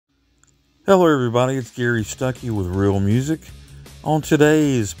Hello, everybody. It's Gary Stuckey with Real Music. On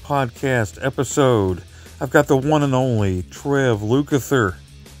today's podcast episode, I've got the one and only Trev Lukather,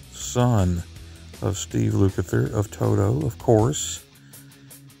 son of Steve Lukather of Toto, of course.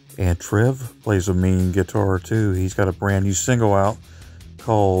 And Trev plays a mean guitar too. He's got a brand new single out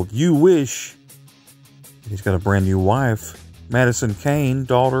called You Wish. He's got a brand new wife, Madison Kane,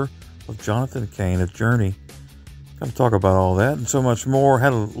 daughter of Jonathan Kane of Journey. Going to talk about all that and so much more.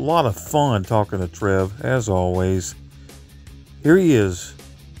 Had a lot of fun talking to Trev, as always. Here he is.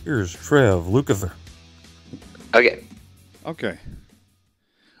 Here's Trev Lukather. Okay. Okay,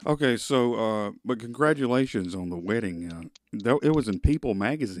 but congratulations on the wedding. It was in People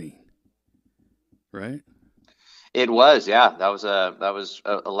magazine, right? It was, yeah. That was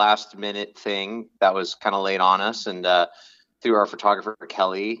a last minute thing that was kind of late on us, and through our photographer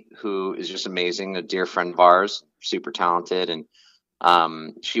Kelly, who is just amazing, a dear friend of ours, super talented, and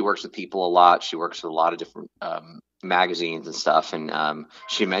she works with People a lot. She works with a lot of different magazines and stuff, and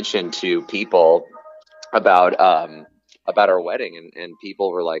she mentioned to People about our wedding, and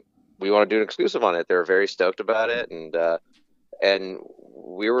People were like, "We want to do an exclusive on it." They were very stoked about it, and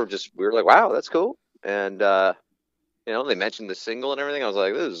we were like, "Wow, that's cool." And they mentioned the single and everything. I was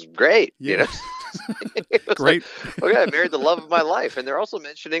like, "This is great." Yeah. It was Great. like, okay, I married the love of my life, and they're also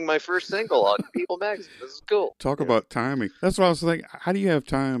mentioning my first single on People magazine. This is cool. Talk about timing. That's what I was thinking. How do you have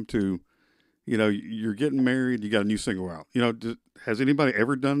time to, you're getting married, you got a new single out. Has anybody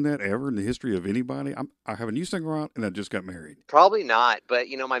ever done that ever in the history of anybody? I have a new single out and I just got married. Probably not, but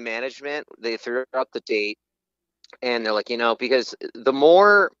my management, they threw out the date, and they're like, because the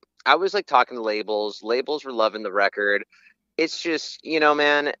more I was like talking to labels were loving the record. It's just,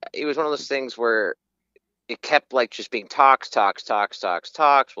 man, it was one of those things where it kept like just being talks.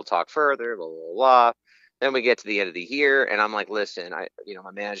 We'll talk further, blah, blah, blah. Then we get to the end of the year, and I'm like, listen,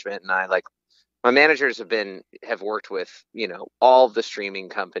 my management and I, like, my managers have worked with, all the streaming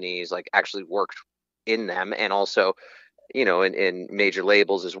companies, like actually worked in them, and also, in major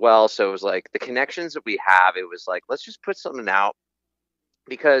labels as well. So it was like the connections that we have, it was like, let's just put something out,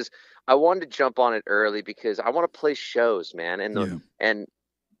 because I wanted to jump on it early because I want to play shows, man. And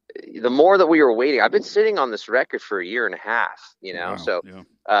the more that we were waiting, I've been sitting on this record for a year and a half, Wow. So,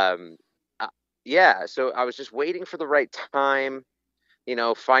 Yeah. yeah. So I was just waiting for the right time,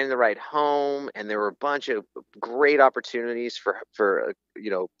 finding the right home, and there were a bunch of great opportunities for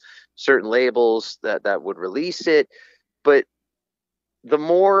certain labels that would release it, but the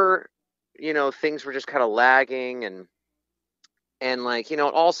more, things were just kind of lagging, and like,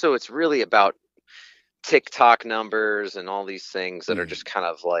 also it's really about TikTok numbers and all these things that are just kind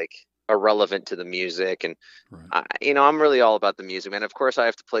of like irrelevant to the music. And Right. I'm really all about the music, man. Of course, I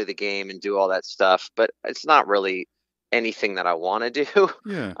have to play the game and do all that stuff, but it's not really anything that I want to do.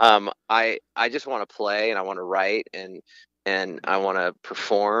 Yeah. I just want to play, and I want to write, and I want to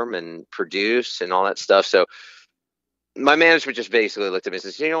perform and produce and all that stuff. So my management just basically looked at me and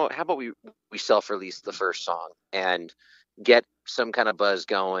says, how about we self-release the first song and get some kind of buzz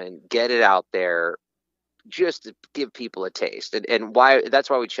going, get it out there, just to give people a taste. And why that's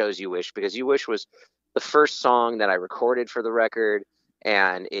why we chose You Wish, because You Wish was the first song that I recorded for the record,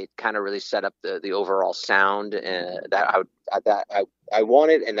 and it kind of really set up the overall sound that I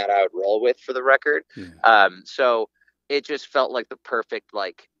wanted and that I would roll with for the record. Yeah. So it just felt like the perfect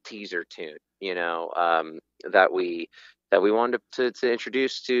like teaser tune, that we wanted to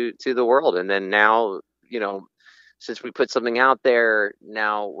introduce to the world. And then now, since we put something out there,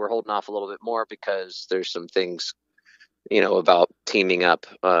 now we're holding off a little bit more because there's some things, about teaming up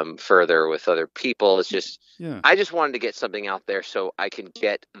further with other people. It's just, Yeah. I just wanted to get something out there so I can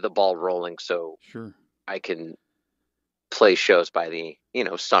get the ball rolling, so Sure. I can play shows by the,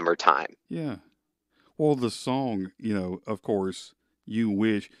 summertime. Yeah. Well, the song, of course, You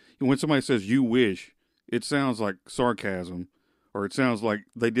Wish. When somebody says You Wish, it sounds like sarcasm, or it sounds like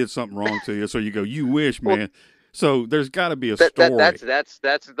they did something wrong to you. So you go, You Wish, man. Well, So there's got to be a story. that's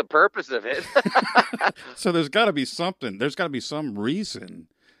the purpose of it. So there's got to be something. There's got to be some reason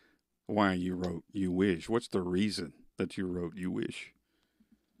why you wrote You Wish. What's the reason that you wrote You Wish?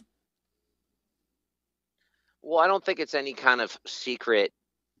 Well, I don't think it's any kind of secret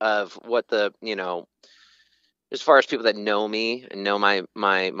of what as far as people that know me and know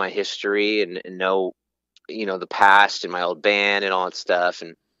my history, and know, the past and my old band and all that stuff,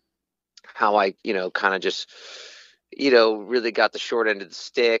 and how I, kind of just, really got the short end of the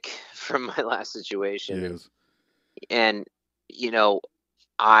stick from my last situation. Yes. And,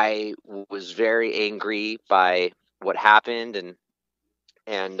 I was very angry by what happened,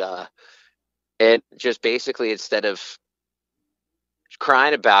 and it just basically, instead of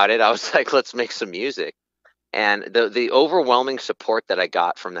crying about it. I was like, let's make some music. And the overwhelming support that I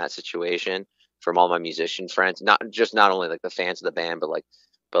got from that situation, from all my musician friends, not only like the fans of the band, but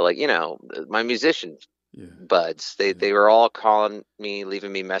like, you know, my musician buds, they were all calling me,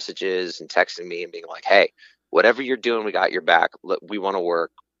 leaving me messages and texting me and being like, hey, whatever you're doing, we got your back. We want to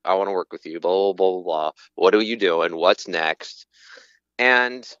work. I want to work with you. Blah, blah, blah, blah. What are you doing? What's next?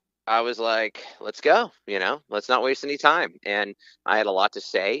 And I was like, let's go, you know, let's not waste any time. And I had a lot to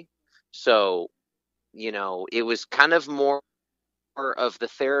say. So, you know, it was kind of more of the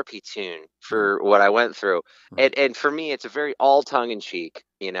therapy tune for what I went through. And for me, it's a very all tongue in cheek,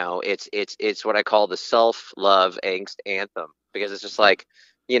 you know, it's what I call the self-love angst anthem, because it's just like,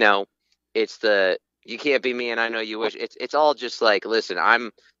 you know, it's the, you can't be me and I know you wish. It's all just like, listen,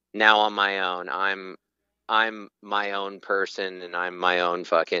 I'm now on my own. I'm my own person and I'm my own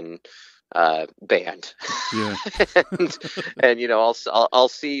fucking band. Yeah. and you know, I'll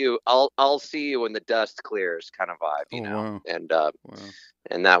see you. I'll see you when the dust clears, kind of vibe, you know. Wow.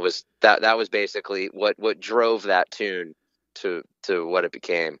 And that was basically what drove that tune to what it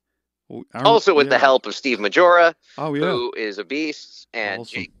became. Well, Also with the help of Steve Majora, oh, yeah, who is a beast, and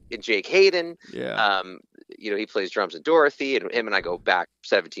awesome. Jake Hayden. Yeah. You know, he plays drums in Dorothy, and him and I go back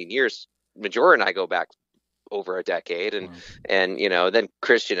 17 years. Majora and I go back over a decade, and you know, then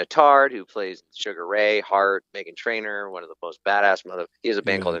Christian Attard, who plays Sugar Ray, Hart, Megan Trainor, one of the most badass he has a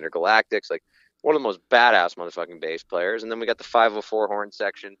band called Intergalactics, like one of the most badass motherfucking bass players. And then we got the 504 horn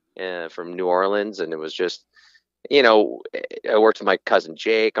section from New Orleans, and it was just, you know, I worked with my cousin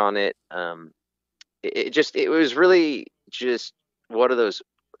Jake on it. It was really just one of those,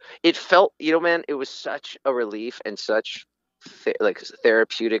 it felt, you know, man, it was such a relief and such like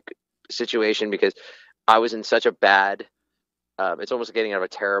therapeutic situation, because I was in such a bad, it's almost like getting out of a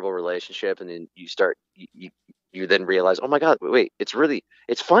terrible relationship. And then you start, you then realize, oh my God, wait,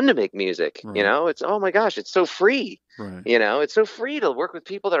 it's fun to make music. You know, it's, oh my gosh, it's so free. You know, it's so free to work with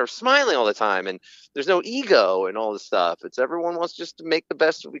people that are smiling all the time, and there's no ego and all this stuff. It's everyone wants just to make the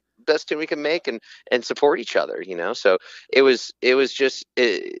best tune we can make, and support each other, you know? So it was just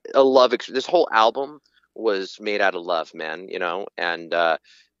a love. This whole album was made out of love, man, you know? And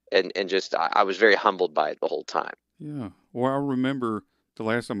just, I was very humbled by it the whole time. Yeah. Well, I remember the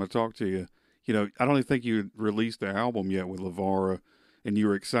last time I talked to you, you know, I don't even think you had released the album yet with Lavara, and you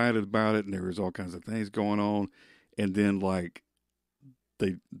were excited about it, and there was all kinds of things going on. And then, like,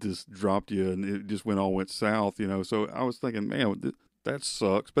 they just dropped you, and it just went south, you know. So I was thinking, man, that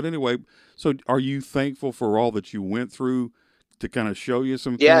sucks. But anyway, so are you thankful for all that you went through to kind of show you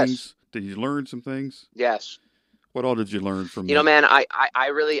some things? Did you learn some things? Yes. What all did you learn from You know, man, I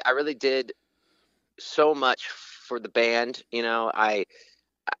really did so much for the band. You know, I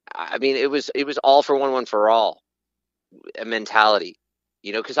mean, it was all for one for all, a mentality,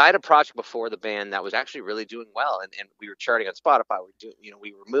 you know, because I had a project before the band that was actually really doing well, and we were charting on Spotify. We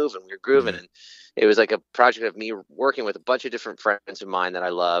were moving, we were grooving, and it was like a project of me working with a bunch of different friends of mine that I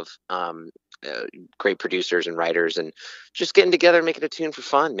love, great producers and writers, and just getting together and making a tune for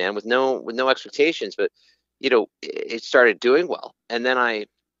fun, man, with no expectations. But you know, it started doing well, and then I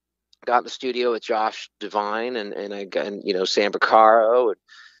got in the studio with Josh Devine and I got, you know, Sam Baccaro,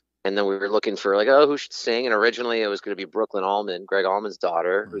 and then we were looking for like, oh, who should sing? And originally it was going to be Brooklyn Allman, Greg Allman's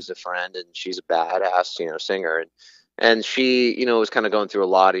daughter, who's a friend, and she's a badass, you know, singer. And she, you know, was kind of going through a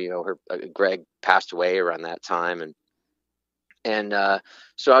lot of, you know, her Greg passed away around that time, and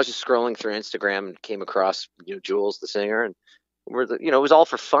so I was just scrolling through Instagram and came across, you know, Jules, the singer, and you know, it was all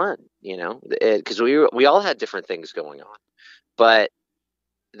for fun, you know, because we all had different things going on, but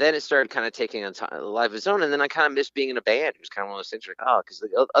then it started kind of taking on a life of its own, and then I kind of missed being in a band. It was kind of one of those things like, oh, because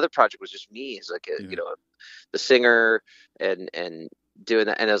the other project was just me as like you know, the singer and doing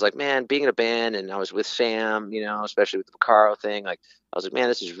that, and I was like, man, being in a band, and I was with Sam, you know, especially with the Baccaro thing, like I was like, man,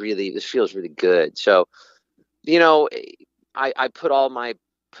 this feels really good. So, you know, I put all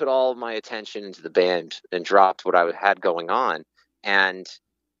my attention into the band and dropped what I had going on, and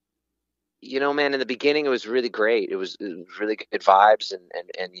you know, man, in the beginning, it was really great. It was really good vibes,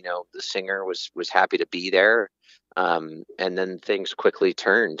 and you know, the singer was happy to be there. And then things quickly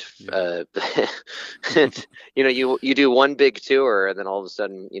turned. And, you know, you do one big tour, and then all of a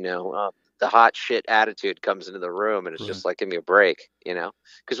sudden, you know, the hot shit attitude comes into the room, and it's just like, give me a break, you know?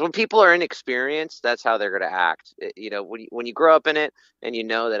 Because when people are inexperienced, that's how they're going to act. You know, when you grow up in it, and you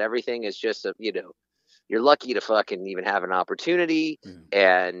know that everything is just you know, you're lucky to fucking even have an opportunity,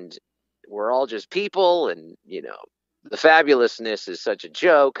 and we're all just people, and you know, the fabulousness is such a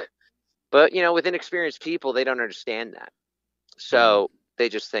joke. But you know, with inexperienced people, they don't understand that, so they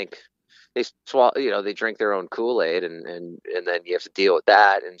just think, they swallow, they drink their own Kool-Aid, and then you have to deal with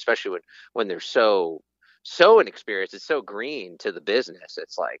that. And especially when they're so inexperienced, it's so green to the business.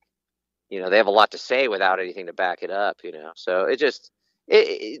 It's like, they have a lot to say without anything to back it up, So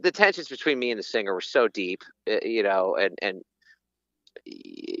the tensions between me and the singer were so deep, and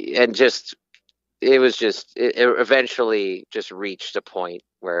just, it eventually just reached a point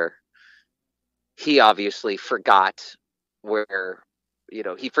where he obviously forgot where,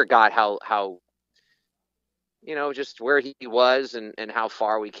 he forgot how just where he was, and how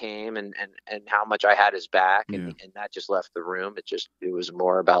far we came, and how much I had his back, Yeah. and that just left the room. It was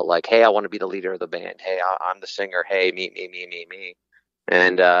more about like, hey, I want to be the leader of the band. Hey, I'm the singer. Hey, me.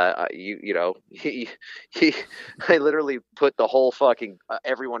 And I literally put the whole fucking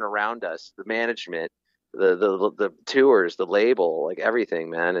everyone around us, the management, the tours, the label, like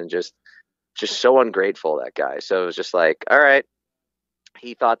everything, man, and just so ungrateful, that guy. So it was just like, all right,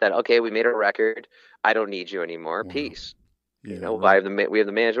 he thought that, okay, we made a record, I don't need you anymore. Wow. Peace. Yeah, I right. have we have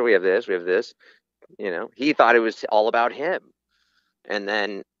the manager, we have this. He thought it was all about him, and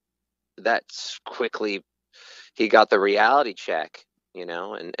then that's quickly he got the reality check, and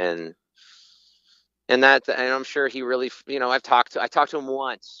I'm sure he really, I talked to him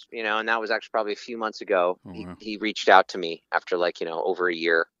once, and that was actually probably a few months ago. Oh, wow. He reached out to me after, like, over a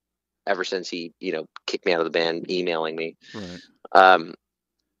year, ever since he, kicked me out of the band, emailing me. Right.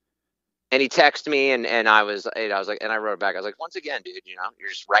 And he texted me, and I was like, and I wrote back, I was like, once again, dude, you're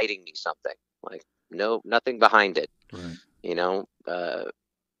just writing me something, like, no, nothing behind it, Right.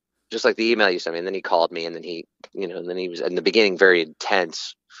 Just like the email you sent me. And then he called me, and then and then he was in the beginning very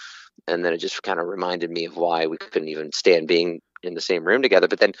intense, and then it just kind of reminded me of why we couldn't even stand being in the same room together.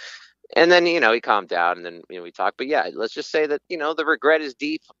 But then, and then, he calmed down, and then, we talked. But yeah, let's just say that, the regret is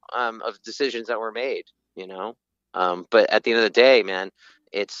deep, of decisions that were made, but at the end of the day, man,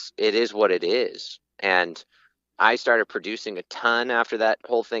 it is what it is. And I started producing a ton after that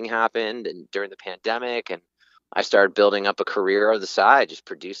whole thing happened, and during the pandemic, and I started building up a career on the side, just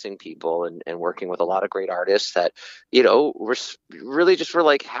producing people, and working with a lot of great artists that, were really just were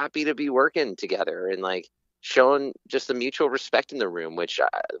like happy to be working together, and like showing just the mutual respect in the room, which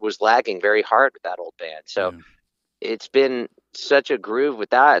was lagging very hard with that old band. So Yeah. it's been such a groove with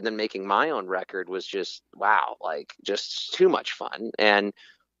that. And then making my own record was just, wow, like just too much fun.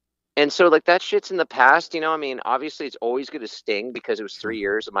 And so, like, that shit's in the past, I mean, obviously it's always going to sting, because it was Sure. 3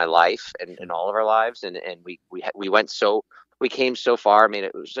 years of my life, and Sure. all of our lives. And we came so far. I mean,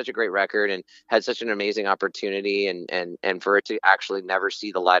 it was such a great record, and had such an amazing opportunity, and for it to actually never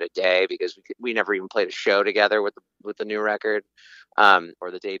see the light of day, because we never even played a show together with the new record, or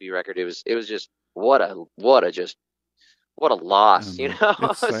the debut record. It was just, what a loss, It's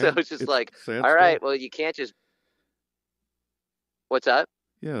So sad. it's just It's like, a sad all story. right, well, you can't just, what's up?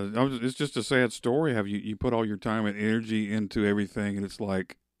 Yeah, it's just a sad story. Have you put all your time and energy into everything, and it's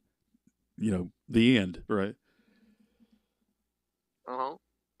like, the end, right? Uh-huh.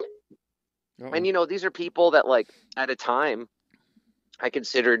 Uh-oh. And these are people that, like, at a time I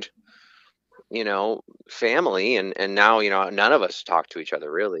considered, family, and now, none of us talk to each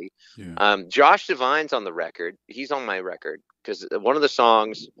other, really. Yeah. Josh Devine's on the record. He's on my record, because one of the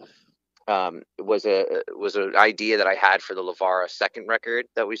songs, was an idea that I had for the Lavara second record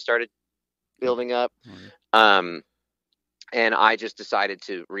that we started building up. Okay. And I just decided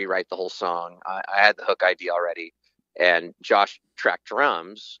to rewrite the whole song. I had the hook idea already, and Josh tracked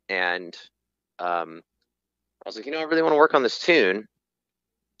drums, and I was like, I really want to work on this tune.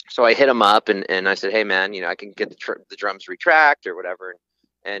 So I hit him up, and I said, hey, man, I can get the drums retracked or whatever.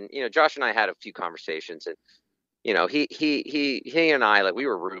 And Josh and I had a few conversations, and he and I, like, we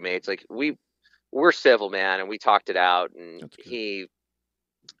were roommates, like we're civil, man, and we talked it out, and That's good.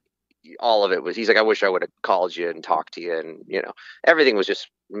 all of it was, he's like, I wish I would have called you and talked to you, and everything was just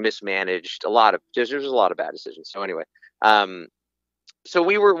mismanaged. There was a lot of bad decisions. So anyway, so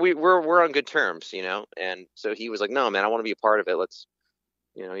we're on good terms, and so he was like, no, man, I want to be a part of it. Let's,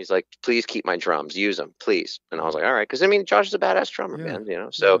 he's like, please keep my drums, use them, please. And I was like, all right, because I mean, Josh is a badass drummer, Yeah.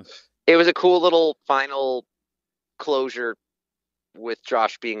 man, so Yeah. it was a cool little final closure with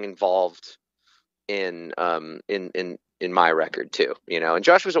Josh being involved in my record too, and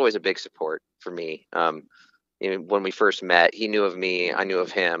Josh was always a big support for me. When we first met, he knew of me, I knew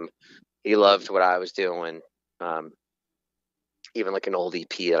of him. He loved what I was doing. Even like an old EP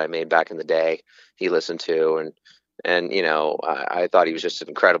that I made back in the day, he listened to, and I thought he was just an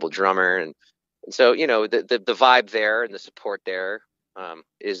incredible drummer, and so the vibe there, and the support there,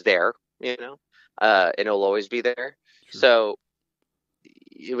 is there, and it'll always be there. Sure. So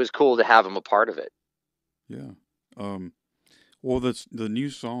it was cool to have him a part of it. Yeah. Well, that's the new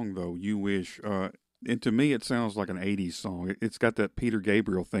song though. You wish, and to me, it sounds like an '80s song. It's got that Peter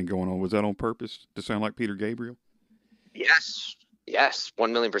Gabriel thing going on. Was that on purpose to sound like Peter Gabriel? Yes, yes,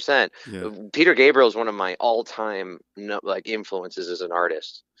 1,000,000%. Yeah. Peter Gabriel is one of my all-time like influences as an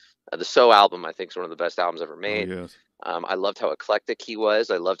artist. The So album, I think, is one of the best albums ever Oh made. yes. I loved how eclectic he was.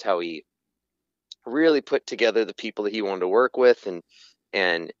 I loved how he really put together the people that he wanted to work with, and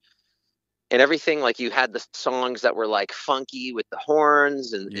and everything. Like, you had the songs that were like funky with the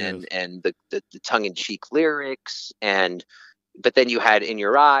horns and Yes. the tongue-in-cheek lyrics, and but then you had In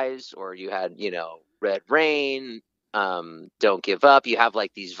Your Eyes, or you had, Red Rain, Don't Give Up. You have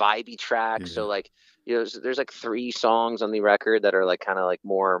like these vibey tracks. Yeah. So like, there's like three songs on the record that are like kind of like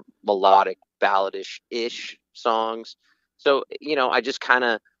more melodic, balladish-ish songs. So, I just kind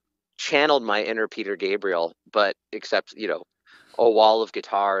of channeled my inner Peter Gabriel, but except, a wall of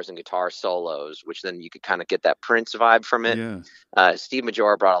guitars and guitar solos, which then you could kind of get that Prince vibe from it. Yeah. Steve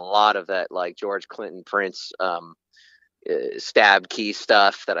Major brought a lot of that, like George Clinton, Prince, stab key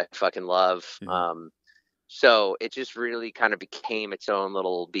stuff that I fucking love. Yeah. So it just really kind of became its own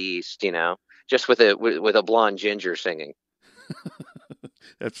little beast, just with a blonde ginger singing.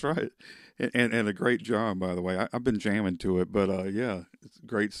 That's right. And a great job, by the way. I've been jamming to it, but yeah, it's a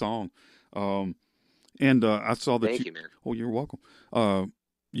great song. Um, and I saw that Thank you, man. Oh, you're welcome.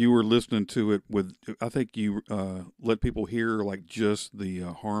 You were listening to it with. I think you let people hear like just the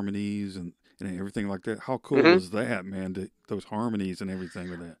harmonies and everything like that. How cool Hmm. is that, man? Those harmonies and everything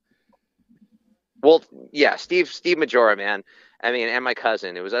with that. Well, yeah, Steve Majora, man. I mean, and my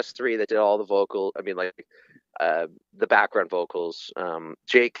cousin. It was us three that did all the vocal. I mean, like, the background vocals.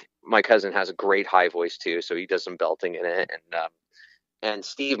 Jake, my cousin, has a great high voice too, so he does some belting in it. And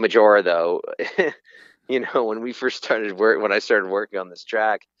Steve Majora, though, when we first started when I started working on this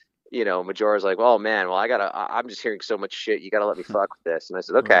track, Majora's like, "Oh man, well, I'm just hearing so much shit. You gotta let me fuck with this." And I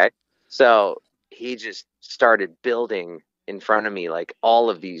said, Right. "Okay." So he just started building in front of me like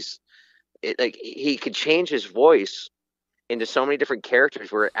all of these. Like, he could change his voice into so many different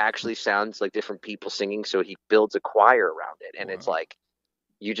characters where it actually sounds like different people singing. So he builds a choir around it, and it's Wow. like,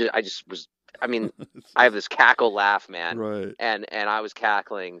 I just was. I mean, I have this cackle laugh, man, Right. and I was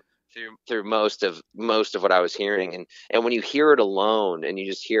cackling through most of what I was hearing, and when you hear it alone and you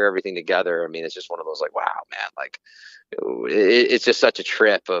just hear everything together, I mean, it's just one of those like, wow, man, like, it's just such a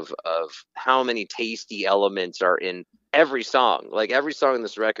trip of how many tasty elements are in every song. Like, every song in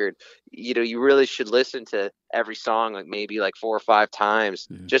this record, you really should listen to every song like maybe like 4 or 5 times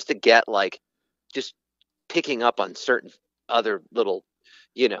Yeah. just to get like just picking up on certain other little,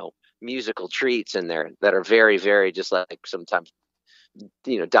 you know, musical treats in there that are very, very just like sometimes,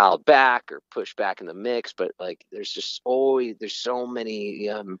 dialed back or pushed back in the mix. But like, there's so many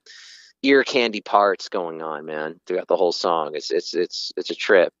ear candy parts going on, man, throughout the whole song. It's a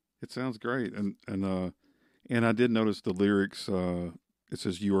trip. It sounds great, and I did notice the lyrics. It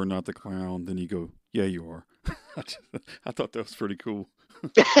says, "You are not the clown." Then you go, "Yeah, you are." I thought that was pretty cool.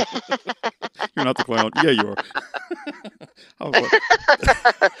 You're not the clown. Yeah, you are. I was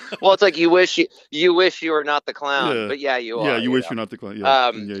like, Well, it's like you wish you were not the clown, yeah, but yeah, you yeah. are. You wish you're not the clown. Yeah,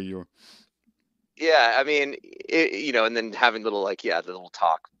 Um, and yeah, you are. yeah, I mean, and then having little like, yeah, the little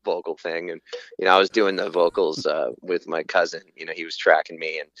talk vocal thing, and I was doing the vocals with my cousin. He was tracking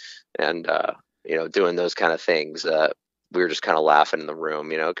me, and doing those kind of things. We were just kind of laughing in the room,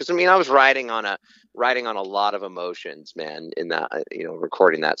 because I mean, I was riding on a lot of emotions, man, in that,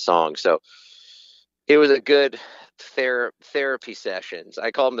 recording that song. So it was a good therapy sessions.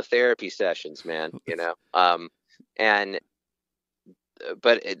 I call them the therapy sessions, man. And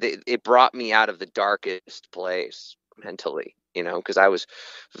but it brought me out of the darkest place mentally, because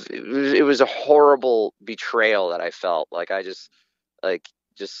it was a horrible betrayal that I felt. Like, I just like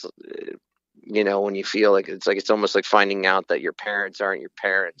just when you feel like it's almost like finding out that your parents aren't your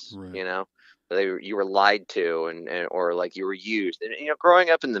parents, Right. you were lied to, and or like you were used. And growing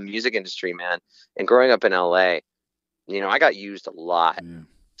up in the music industry, man, and growing up in LA, I got used a lot. Yeah.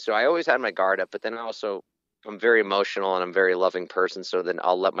 So I always had my guard up, but then also I'm very emotional and I'm a very loving person. So then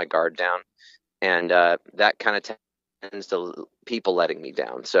I'll let my guard down, and that kind of tends to people letting me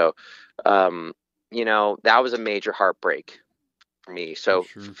down. So, that was a major heartbreak for me. For So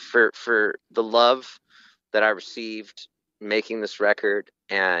sure. for the love that I received making this record,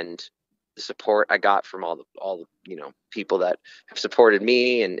 and the support I got from all the people that have supported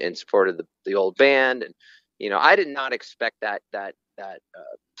me, and supported the old band, and I did not expect that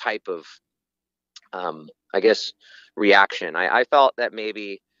type of I guess reaction. I felt that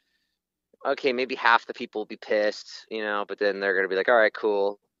maybe, okay, maybe half the people will be pissed, but then they're gonna be like, all right,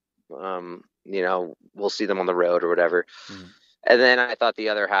 cool, we'll see them on the road or whatever. Right. And then I thought the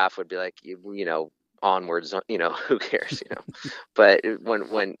other half would be like, you know, onwards, you know, who cares, you know? But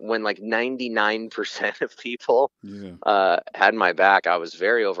when like 99% of people had my back, I was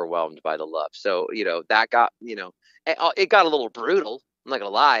very overwhelmed by the love. So, you know, that got, you know, it got a little brutal. I'm not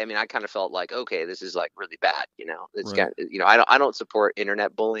gonna lie. I mean, I kind of felt like, okay, this is like really bad, you know. It's got, you know, I don't support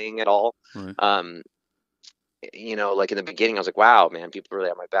internet bullying at all. You know, like in the beginning, I was like, wow, man, people really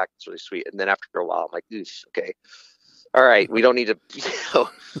have my back. It's really sweet. And then after a while, I'm like, okay, all right, we don't need to, you know,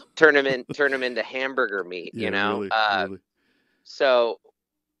 turn them into hamburger meat, you know. Really. So,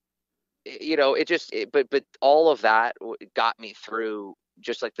 you know, but all of that got me through.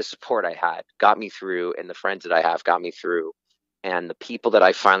 Just like the support I had got me through, and the friends that I have got me through, and the people that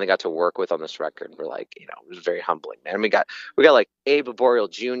I finally got to work with on this record were like, you know, it was very humbling, man. And we got like Abe Laboriel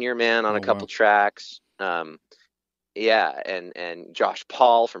Jr., man, on a couple tracks. Yeah, and Josh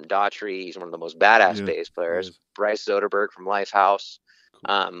Paul from Daughtry, he's one of the most badass bass players. Bryce Soderbergh from Lifehouse.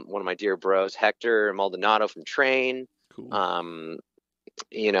 Cool. One of my dear bros, Hector Maldonado from Train. Cool.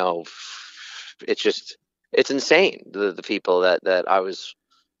 You know, it's insane, the people that I was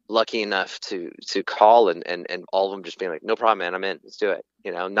lucky enough to call, and all of them just being like, no problem, man, I'm in, let's do it.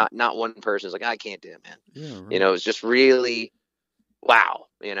 You know, not one person's like, I can't do it, man. Yeah, right. You know, it's just really wow,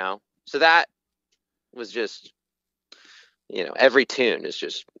 you know. So that was just, you know, every tune is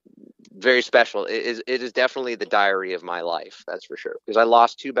just very special. It is definitely the diary of my life, that's for sure. Because I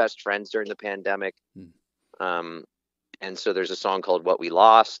lost two best friends during the pandemic. And so there's a song called What We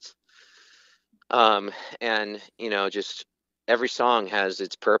Lost. And, you know, just every song has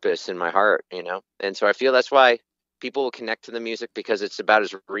its purpose in my heart, you know. And so I feel that's why people will connect to the music, because it's about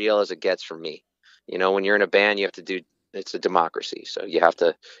as real as it gets from me. You know, when you're in a band, you have to do, it's a democracy. So you have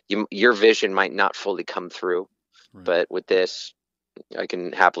to, your vision might not fully come through. Right. But with this, I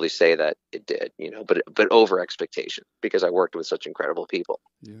can happily say that it did, you know, but over expectation, because I worked with such incredible people.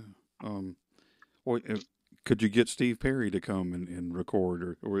 Yeah. Well, could you get Steve Perry to come and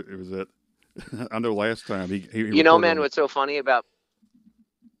record, or was that? I know last time he you know, man, what's so funny about,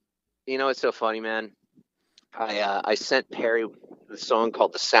 you know, it's so funny, man. I sent Perry the song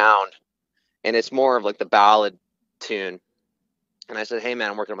called The Sound, and it's more of like the ballad tune. And I said, hey, man,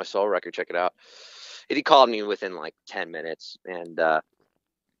 I'm working on my solo record. Check it out. And he called me within like 10 minutes. And,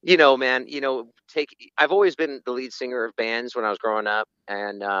 you know, man, you know, I've always been the lead singer of bands when I was growing up.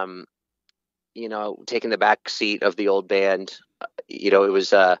 And, you know, taking the back seat of the old band, you know, it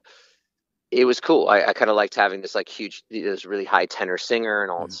was cool. I kind of liked having this like huge, this really high tenor singer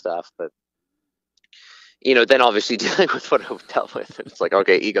and all that stuff. But, you know, then obviously dealing with what I've dealt with, it's like,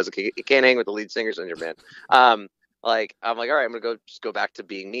 okay, he goes, okay, you can't hang with the lead singers in your band. Like, I'm like, all right, I'm going to just go back to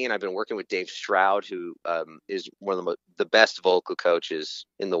being me. And I've been working with Dave Stroud, who is one of the best vocal coaches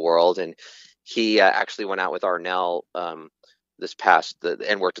in the world. And he actually went out with Arnell this past,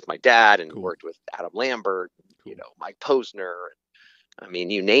 and worked with my dad, and worked with Adam Lambert, you know, Mike Posner. I mean,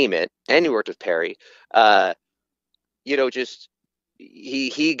 you name it. And he worked with Perry. You know, just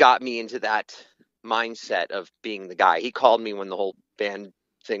he got me into that mindset of being the guy. He called me when the whole band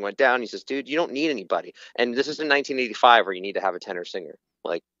thing went down. He says, dude, you don't need anybody. And this is in 1985, where you need to have a tenor singer.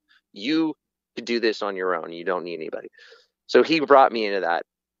 Like, you could do this on your own. You don't need anybody. So he brought me into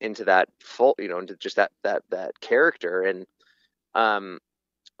that full, you know, into just that character. And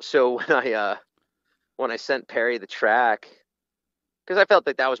so when I sent Perry the track, because I felt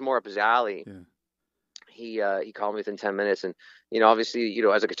like that was more up his alley. Yeah. He called me within 10 minutes. And, you know, obviously, you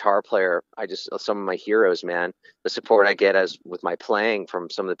know, as a guitar player, some of my heroes, man, the support I get with my playing from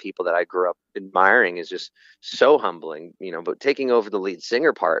some of the people that I grew up admiring is just so humbling, you know. But taking over the lead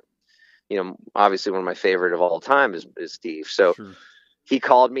singer part, you know, obviously one of my favorite of all time is Steve. So he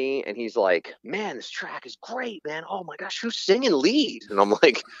called me and he's like, man, this track is great, man. Oh my gosh, who's singing lead? And I'm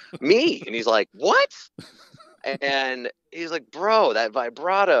like, me. And he's like, what? And he's like, bro, that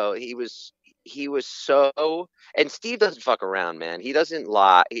vibrato, he was so, and Steve doesn't fuck around, man. He doesn't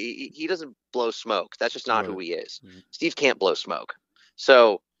lie. He doesn't blow smoke. That's just not who he is. Steve can't blow smoke.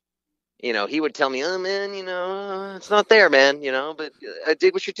 So, you know, he would tell me, oh man, you know, it's not there, man, you know, but I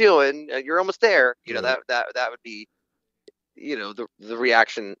dig what you're doing. You're almost there. You know, that would be, you know, the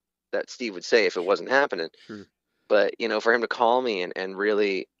reaction that Steve would say if it wasn't happening. But, you know, for him to call me and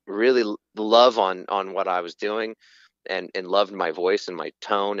really, really love on what I was doing, and loved my voice and my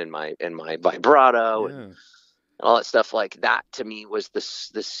tone and my vibrato and all that stuff, like that, to me was the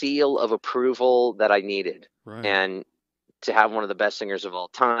seal of approval that I needed. Right. And to have one of the best singers of all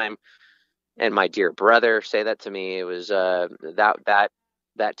time and my dear brother say that to me, it was that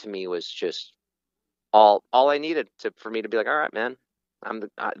to me was just all I needed for me to be like, all right, man,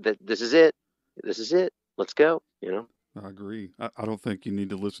 this is it, let's go, you know. I agree. I don't think you need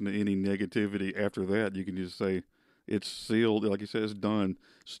to listen to any negativity after that. You can just say it's sealed. Like you said, it's done.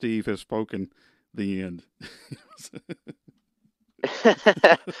 Steve has spoken. The end.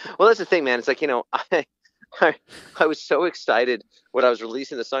 Well, that's the thing, man. It's like, I, I was so excited when I was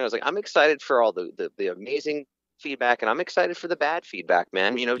releasing the song. I was like, I'm excited for all the amazing feedback, and I'm excited for the bad feedback,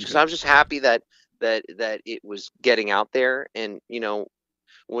 man. Just Yeah. I'm just happy that it was getting out there. And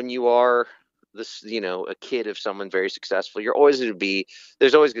when you are this, a kid of someone very successful, there's always going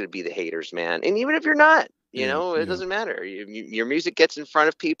to be the haters, man. And even if you're not, Yeah. it Yeah. doesn't matter. Your music gets in front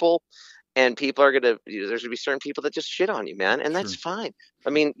of people, and people are gonna there's gonna be certain people that just shit on you, man, and that's Sure. fine. I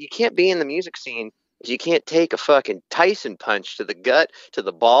Sure. mean, you can't be in the music scene if you can't take a fucking Tyson punch to the gut, to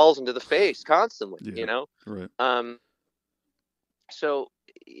the balls, and to the face constantly. Yeah. Right. Um, so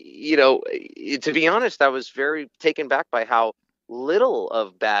to be honest, I was very taken back by how little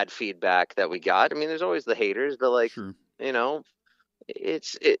of bad feedback that we got. I mean, there's always the haters, but like, Sure. you know,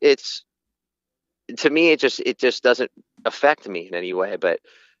 it's to me, it just doesn't affect me in any way. But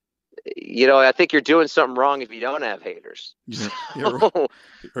I think you're doing something wrong if you don't have haters. Yeah. Yeah. So,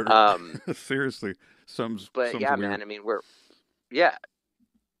 um, Right. Seriously, but some's yeah, weird. man. I mean, yeah.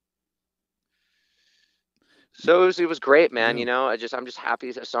 So it was great, man. Yeah. I'm just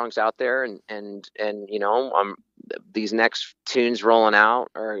happy the song's out there, and these next tunes rolling out,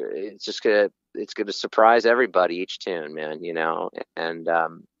 or it's gonna surprise everybody each tune, man. And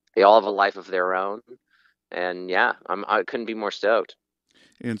they all have a life of their own, and yeah, I couldn't be more stoked.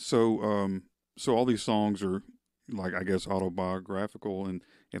 And so all these songs are like I guess autobiographical and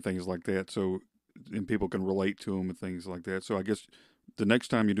things like that. So and people can relate to them and things like that. So I guess the next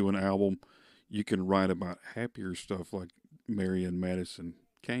time you do an album, you can write about happier stuff like Mary and Madison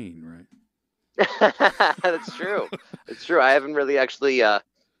Kane, right? That's true. It's true. I haven't really actually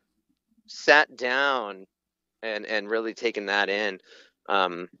sat down and really taken that in.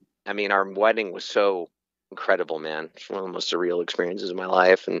 Um, I mean, our wedding was so incredible, man. It's one of the most surreal experiences of my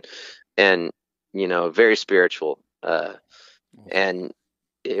life, and very spiritual. Awesome. And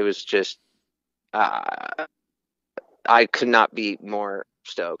it was just uh, I could not be more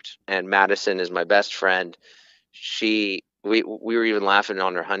stoked. And Madison is my best friend. We were even laughing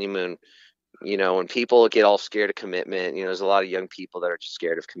on our honeymoon. When people get all scared of commitment, there's a lot of young people that are just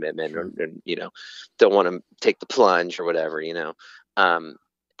scared of commitment, Sure. and don't want to take the plunge or whatever. Um,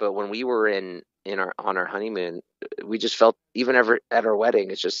 but when we were in our on our honeymoon, we just felt, even ever at our wedding,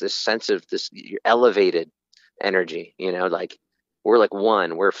 it's just this sense of this elevated energy. Like we're like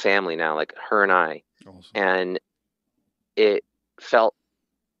one, we're family now, like her and I, Awesome. and it felt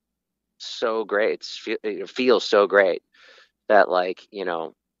so great. It feels so great that, like,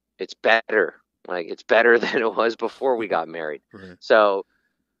 it's better. Like, it's better than it was before we got married. Right. So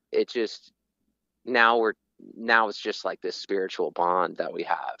it just now it's just like this spiritual bond that we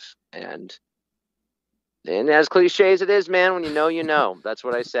have. And as cliche as it is, man, when you know, you know. That's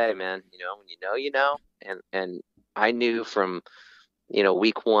what I say, man. When you know, you know. And I knew from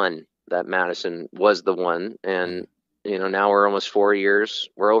week one that Madison was the one. And now we're almost 4 years.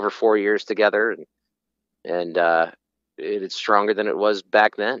 We're over 4 years together, and it's stronger than it was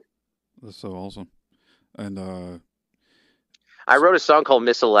back then. That's so awesome. And I wrote a song called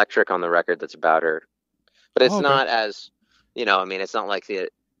Miss Electric on the record that's about her, but it's oh, okay. not as, I mean, it's not like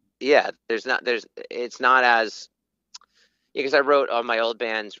yeah, it's not as, because I wrote on my old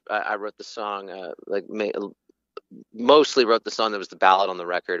bands, I wrote the song, mostly wrote the song that was the ballad on the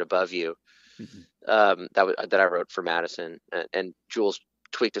record, Above You, Mhm. that I wrote for Madison, and Jules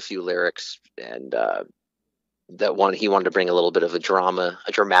tweaked a few lyrics, and he wanted to bring a little bit of a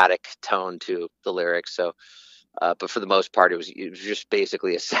dramatic tone to the lyrics. So, but for the most part, it was just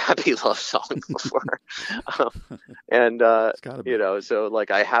basically a sappy love song for her. And It's got to be. so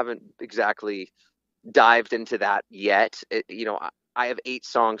like I haven't exactly dived into that yet. I have 8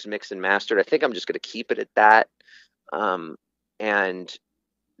 songs mixed and mastered. I think I'm just going to keep it at that. And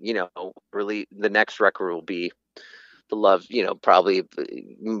really, the next record will be the love, probably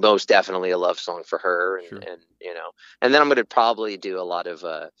most definitely a love song for her, and Sure. and then I'm going to probably do a lot of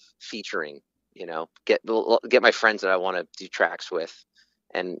featuring, get my friends that I want to do tracks with,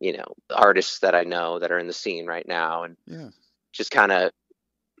 and artists that I know that are in the scene right now, and Yeah. just kind of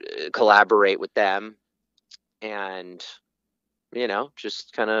collaborate with them, and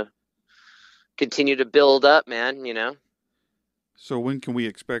just kind of continue to build up, man. So when can we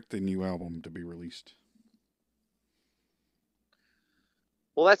expect the new album to be released?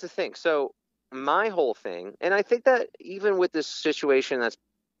 Well, that's the thing. So my whole thing, and I think that even with this situation that's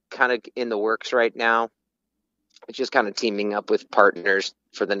kind of in the works right now, it's just kind of teaming up with partners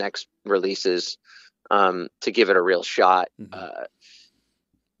for the next releases. to give it a real shot.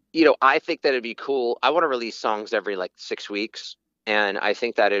 Mm-hmm. I think that it'd be cool. I want to release songs every like 6 weeks, and I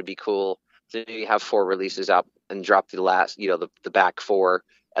think that it'd be cool to maybe have 4 releases out and drop the last, the back 4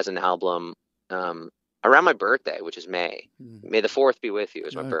 as an album around my birthday, which is May. Mm-hmm. May the 4th be with you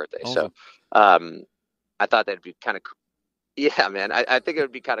is my Yeah, birthday. awesome. So I thought that'd be kind of yeah, man. I think it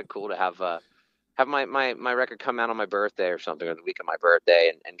would be kind of cool to have my record come out on my birthday or something, or the week of my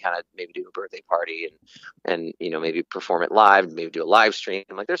birthday, and kind of maybe do a birthday party and maybe perform it live, maybe do a live stream.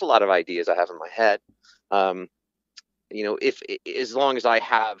 Like there's a lot of ideas I have in my head. If as long as I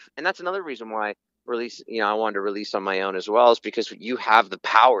have, and that's another reason why I wanted to release on my own as well, is because you have the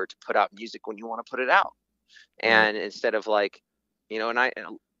power to put out music when you want to put it out. And Right. instead of like, when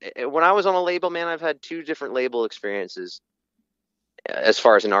I was on a label, man, I've had 2 different label experiences as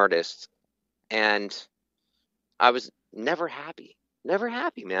far as an artist, and I was never happy,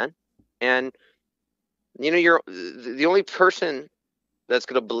 man. And you're the only person that's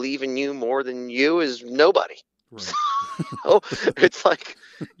going to believe in you more than you is nobody. Right. So it's like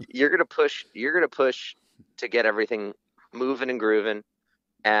you're going to push to get everything moving and grooving.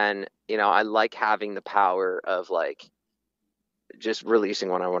 And, I like having the power of like just releasing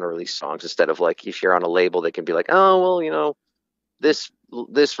when I want to release songs, instead of like, if you're on a label, they can be like, oh, well, this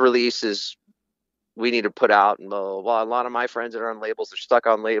release is, we need to put out, and blah, blah, blah. A lot of my friends that are on labels, they're stuck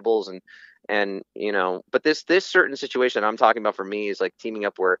on labels, and but this certain situation I'm talking about for me is like teaming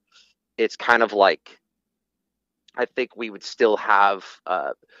up where it's kind of like, I think we would still have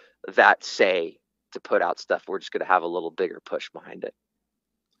that say to put out stuff. We're just going to have a little bigger push behind it.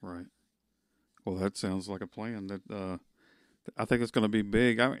 Right. Well, that sounds like a plan. That I think it's going to be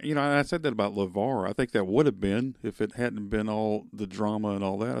big. I said that about LeVar. I think that would have been if it hadn't been all the drama and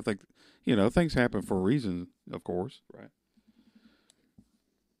all that. I think, things happen for a reason, of course. Right.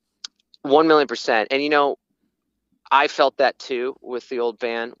 1,000,000%. And I felt that too with the old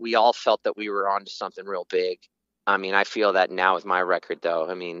band. We all felt that we were onto something real big. I mean, I feel that now with my record, though.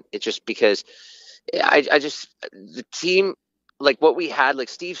 I mean, it's just because the team, like what we had, like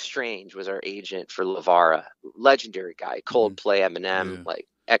Steve Strange was our agent for Lavara, legendary guy, Coldplay, Eminem, Yeah. like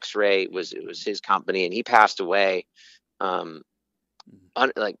X-Ray it was his company, and he passed away.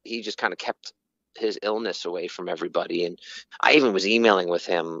 Like he just kind of kept his illness away from everybody, and I even was emailing with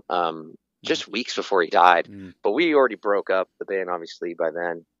him just weeks before he died. But we already broke up the band, obviously, by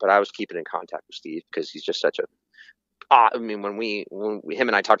then. But I was keeping in contact with Steve because he's just such a. I mean, when him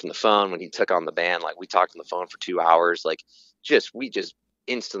and I talked on the phone when he took on the band, like we talked on the phone for 2 hours, like we just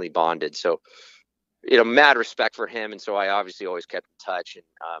instantly bonded. So, mad respect for him, and so I obviously always kept in touch. And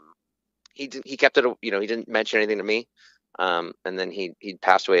he kept it. He didn't mention anything to me. And then he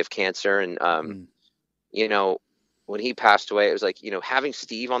passed away of cancer, and when he passed away, it was like, having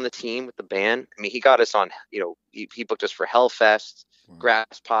Steve on the team with the band. I mean, he got us on, he booked us for Hellfest, Wow.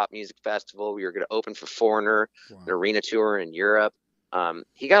 Grass Pop Music Festival. We were going to open for Foreigner, Wow. an arena tour in Europe.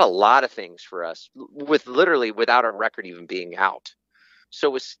 He got a lot of things for us without our record even being out. So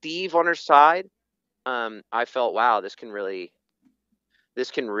with Steve on our side, I felt, wow, this can really,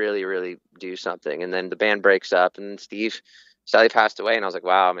 really do something. And then the band breaks up, and Steve sadly passed away. And I was like,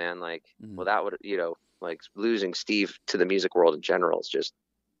 wow, man, like, well, that would, like losing Steve to the music world in general is just,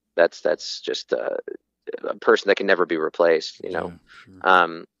 that's just a person that can never be replaced, Yeah,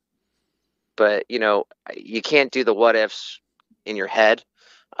 sure. But you can't do the what ifs in your head.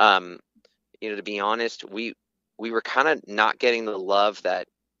 To be honest, we were kind of not getting the love that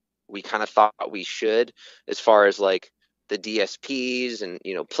we kind of thought we should, as far as like the DSPs and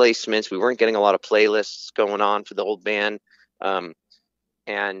placements. We weren't getting a lot of playlists going on for the old band, and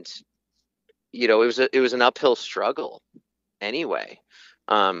it was an uphill struggle anyway.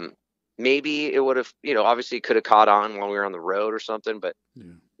 Maybe it would have, obviously it could have caught on while we were on the road or something, but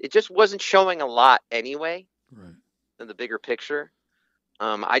it just wasn't showing a lot anyway. Right. In the bigger picture.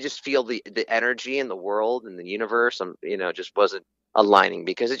 I just feel the energy in the world and the universe, just wasn't aligning,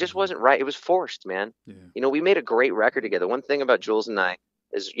 because it just wasn't right. It was forced, man. Yeah. We made a great record together. One thing about Jules and I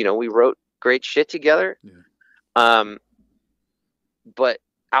is, we wrote great shit together. Yeah. But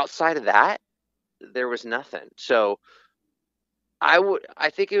outside of that, there was nothing. So I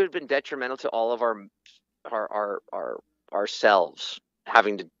think it would have been detrimental to all of ourselves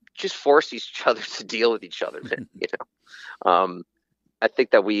having to just force each other to deal with each other. I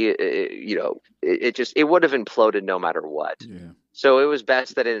think that it would have imploded no matter what. Yeah. So it was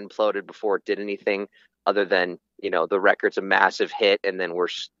best that it imploded before it did anything, other than, the record's a massive hit and then we're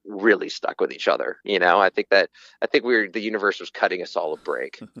really stuck with each other. I think the universe was cutting us all a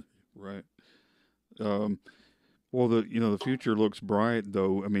break. Right. Well, the future looks bright,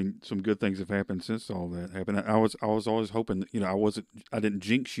 though. I mean, some good things have happened since all that happened. I was always hoping that, I didn't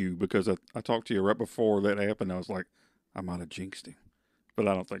jinx you, because I talked to you right before that happened. I was like, I might have jinxed him, but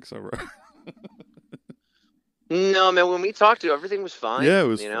I don't think so, right? No, man, when we talked to, everything was fine. Yeah, it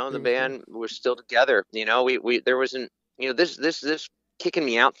was. The It was fun. band was still together. We there wasn't, this kicking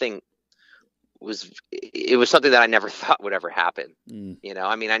me out thing it was something that I never thought would ever happen. Mm.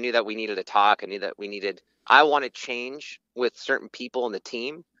 I mean, I knew that we needed to talk. I knew that I wanted change with certain people in the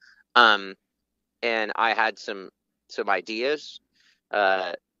team. Um, and I had some ideas.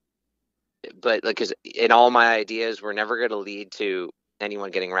 Uh, but like, cause in all my ideas were never going to lead to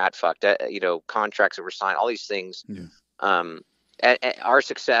anyone getting rat fucked. Contracts that were signed, all these things. Yeah. Our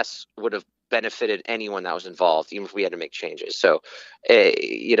success would have benefited anyone that was involved, even if we had to make changes. So,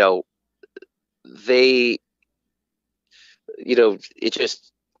 they, it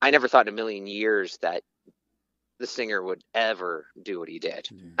just, I never thought in a million years that the singer would ever do what he did.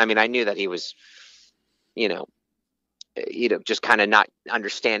 Yeah. I mean, I knew that he was, just kind of not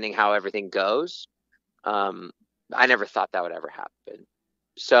understanding how everything goes. I never thought that would ever happen.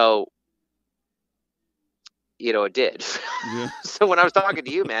 So, it did. Yeah. So when I was talking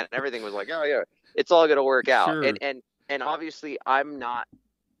to you, man, everything was like, oh yeah, it's all going to work out. Sure. And obviously I'm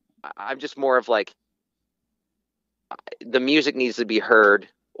just more of like, the music needs to be heard,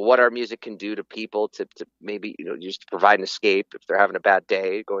 what our music can do to people to maybe, just provide an escape if they're having a bad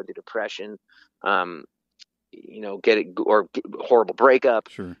day, going through depression, horrible breakup,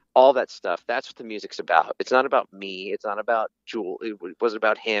 Sure. all that stuff. That's what the music's about. It's not about me. It's not about Jewel. It wasn't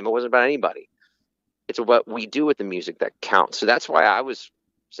about him. It wasn't about anybody. It's what we do with the music that counts. So that's why I was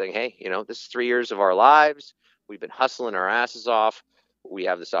saying, hey, this is 3 years of our lives. We've been hustling our asses off. We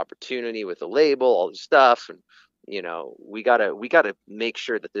have this opportunity with the label, all this stuff. And, we gotta make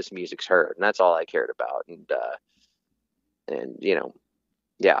sure that this music's heard. And that's all I cared about. And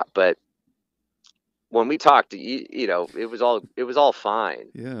yeah, but when we talked, it was all fine.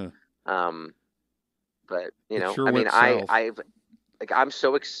 Yeah. But It sure I mean, went south. I'm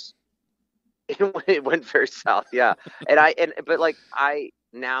so it went very south, yeah. But like I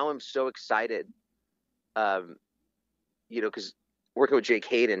now am so excited, because working with Jake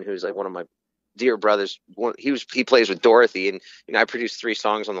Hayden, who's like one of my dear brothers. He plays with Dorothy, and I produced 3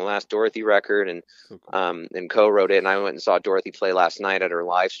 songs on the last Dorothy record, and So cool. and co-wrote it. And I went and saw Dorothy play last night at her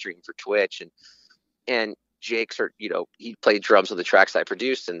live stream for Twitch, and Jake's he played drums on the tracks I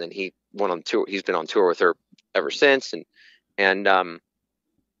produced, and then he went on tour. He's been on tour with her ever since, and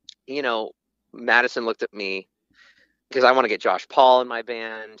Madison looked at me because I want to get Josh Paul in my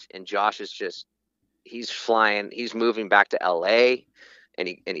band, and Josh is just, he's moving back to LA, and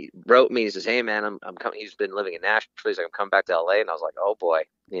he wrote me. He says, hey man, I'm coming. He's been living in Nashville. He's like, I'm coming back to LA, and I was like, oh boy,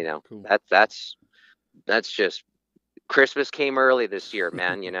 Cool. that's just, Christmas came early this year,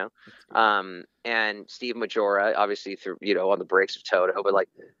 man. And Steve Majora, obviously through on the breaks of Toto, but like,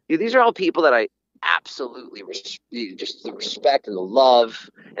 dude, these are all people that I absolutely just the respect and the love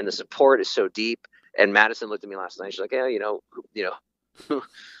and the support is so deep. And Madison looked at me last night. She's like, yeah,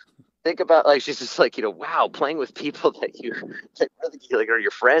 think about, like, she's just like, wow, playing with people that really, like, are your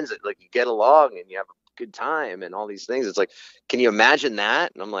friends, that like you get along and you have a good time and all these things. It's like, can you imagine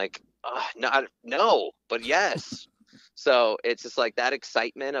that? And I'm like, no, but yes. So it's just like that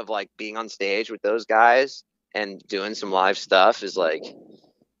excitement of like being on stage with those guys and doing some live stuff is like,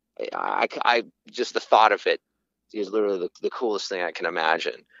 I just, the thought of it is literally the coolest thing I can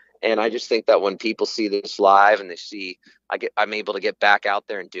imagine. And I just think that when people see this live and they see I'm able to get back out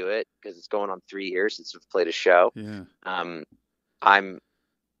there and do it, because it's going on 3 years since we've played a show. Yeah. I'm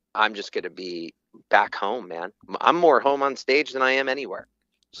just going to be back home, man. I'm more home on stage than I am anywhere.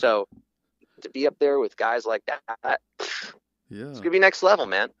 So to be up there with guys like that, Yeah. it's going to be next level,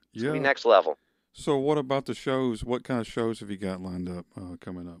 man. It's going to be next level. So what about the shows? What kind of shows have you got lined up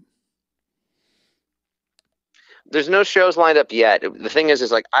coming up? There's no shows lined up yet. The thing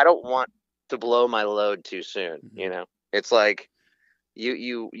is like, I don't want to blow my load too soon. Mm-hmm. It's like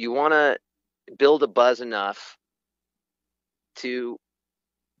you want to build a buzz enough to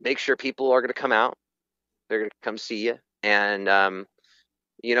make sure people are going to come out. They're going to come see you, and and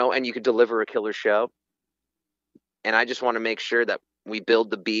you could deliver a killer show. And I just want to make sure that we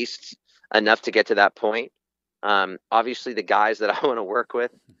build the beasts enough to get to that point. Obviously, the guys that I want to work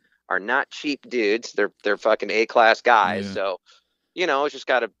with are not cheap dudes. They're fucking A-class guys. Yeah. So, it's just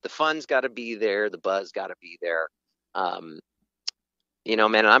the fun's got to be there. The buzz got to be there. Man,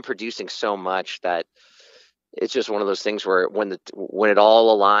 and I'm producing so much that it's just one of those things where when it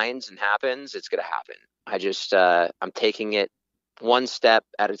all aligns and happens, it's going to happen. I just, I'm taking it one step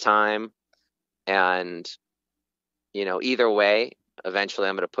at a time, and either way, eventually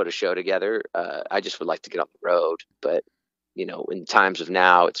I'm going to put a show together. I just would like to get on the road, but in times of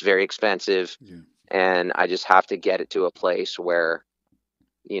now, it's very expensive, and I just have to get it to a place where,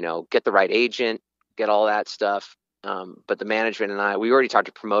 get the right agent, get all that stuff. But the management and we already talked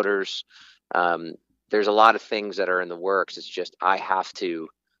to promoters. There's a lot of things that are in the works. It's just I have to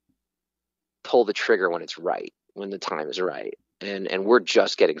pull the trigger when it's right, when the time is right. And we're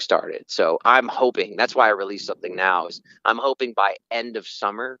just getting started. So I'm hoping, that's why I released something now, is I'm hoping by end of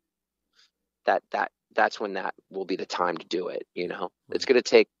summer that's when that will be the time to do it. It's going to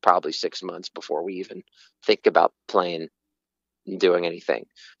take probably 6 months before we even think about playing and doing anything.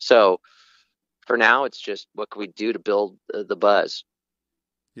 So for now, it's just what can we do to build the buzz?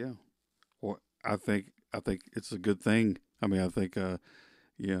 Yeah. Well, I think it's a good thing. I mean, I think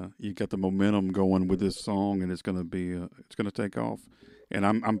you got the momentum going with this song, and it's going to take off. And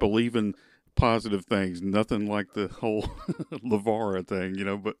I'm believing positive things. Nothing like the whole Lavara thing,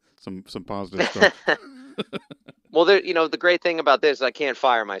 but some positive stuff. Well, the great thing about this, I can't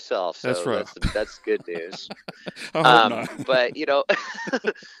fire myself, so that's right. That's good news. I hope not. But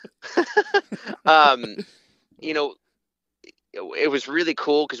it was really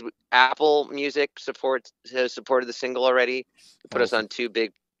cool because Apple Music has supported the single already. They put us on 2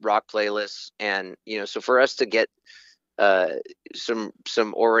 big rock playlists, and so for us to get some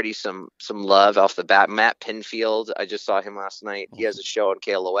love off the bat. Matt Pinfield, I just saw him last night. He has a show on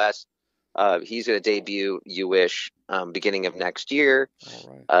KLOS. He's going to debut You Wish beginning of next year.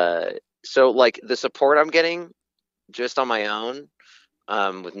 All right. So like the support I'm getting just on my own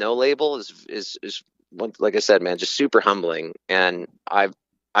with no label is like I said, man, just super humbling. And I'm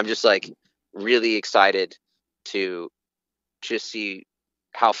just like really excited to just see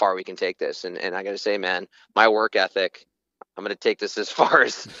how far we can take this. And I got to say, man, my work ethic, I'm going to take this as far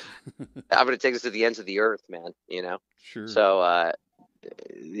as I'm going to take this to the ends of the earth, man, Sure. So,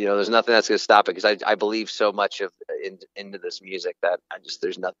 there's nothing that's going to stop it, because I believe so much into this music that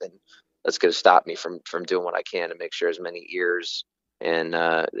there's nothing that's going to stop me from doing what I can to make sure as many ears and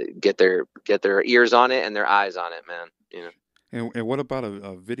get their ears on it and their eyes on it, man. And what about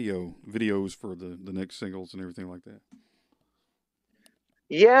a videos for the next singles and everything like that?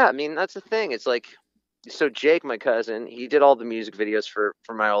 Yeah, I mean, that's the thing. It's like, so Jake, my cousin, he did all the music videos for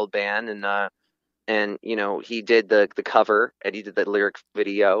my old band, and he did the cover, and he did the lyric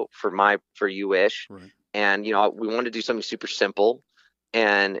video for You Wish. Right. And we wanted to do something super simple,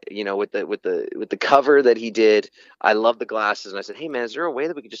 and with the cover that he did, I love the glasses, and I said, hey man, is there a way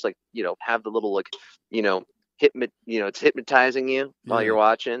that we could just have the little it's hypnotizing you while you're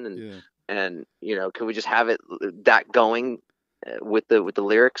watching, and can we just have it that going with the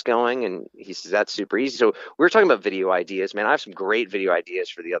lyrics going? And he says that's super easy. So we were talking about video ideas, man. I have some great video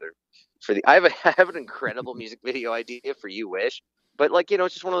ideas I have an incredible music video idea for You Wish, but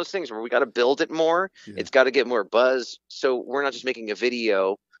it's just one of those things where we got to build it more. Yeah. It's got to get more buzz, so we're not just making a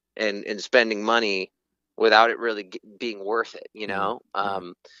video and spending money without it really being worth it.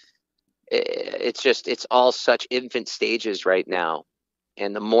 It's all such infant stages right now.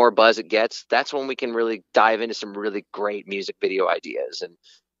 And the more buzz it gets, that's when we can really dive into some really great music video ideas.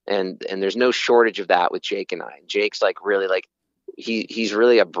 And there's no shortage of that with Jake and I. Jake's he's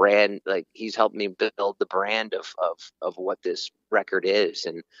really a brand, he's helped me build the brand of what this record is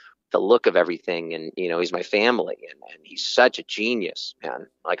and the look of everything. And, he's my family, and he's such a genius, man,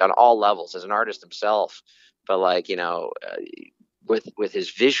 on all levels as an artist himself. But with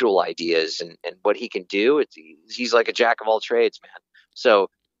his visual ideas and what he can do, he's like a jack of all trades, man. So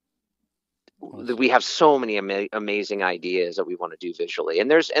we have so many amazing ideas that we want to do visually, and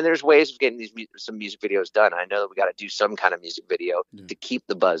there's ways of getting some music videos done. I know that we got to do some kind of music video to keep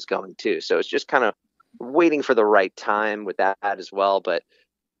the buzz going too. So it's just kind of waiting for the right time with that as well. But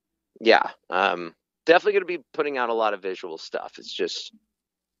yeah, definitely going to be putting out a lot of visual stuff. It's just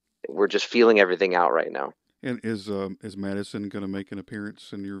we're just feeling everything out right now. And is Madison going to make an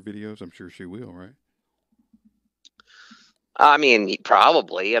appearance in your videos? I'm sure she will, right? I mean,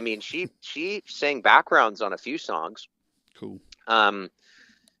 probably. I mean, she sang backgrounds on a few songs. Cool.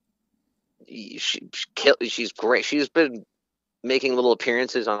 She's great. She's been making little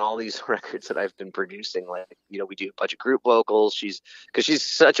appearances on all these records that I've been producing. We do a bunch of group vocals. Because she's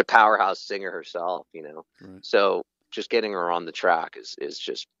such a powerhouse singer herself. Right. So just getting her on the track is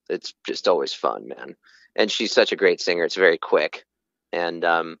just always fun, man. And she's such a great singer. It's very quick,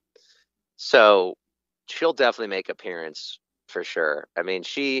 and so she'll definitely make appearance for sure. I mean,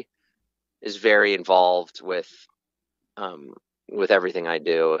 she is very involved with everything I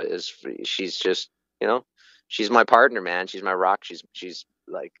do. She's just, she's my partner, man. She's my rock. She's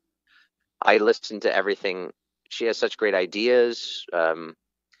like, I listen to everything she has such great ideas.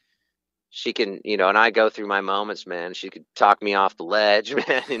 She can, and I go through my moments, man. She could talk me off the ledge,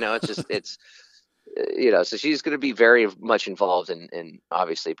 man. It's just, so she's going to be very much involved in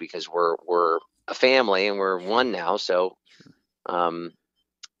obviously, because we're a family and we're one now. So,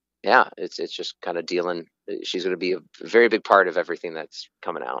 yeah, it's just kind of dealing. She's going to be a very big part of everything that's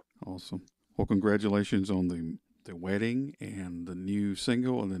coming out. Awesome. Well, congratulations on the wedding and the new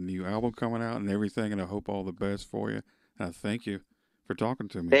single and the new album coming out and everything. And I hope all the best for you. And I thank you for talking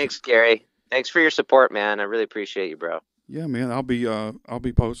to me. Thanks, Gary. Thanks for your support, man. I really appreciate you, bro. Yeah, man. I'll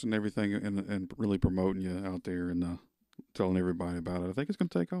be posting everything and really promoting you out there and telling everybody about it. I think it's going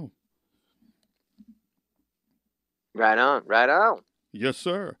to take off. Right on. Right on. Yes,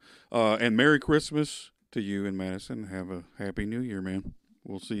 sir. And Merry Christmas to you in Madison. Have a Happy New Year, man.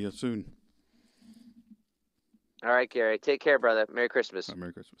 We'll see you soon. All right, Gary. Take care, brother. Merry Christmas.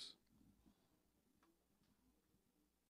 Merry Christmas.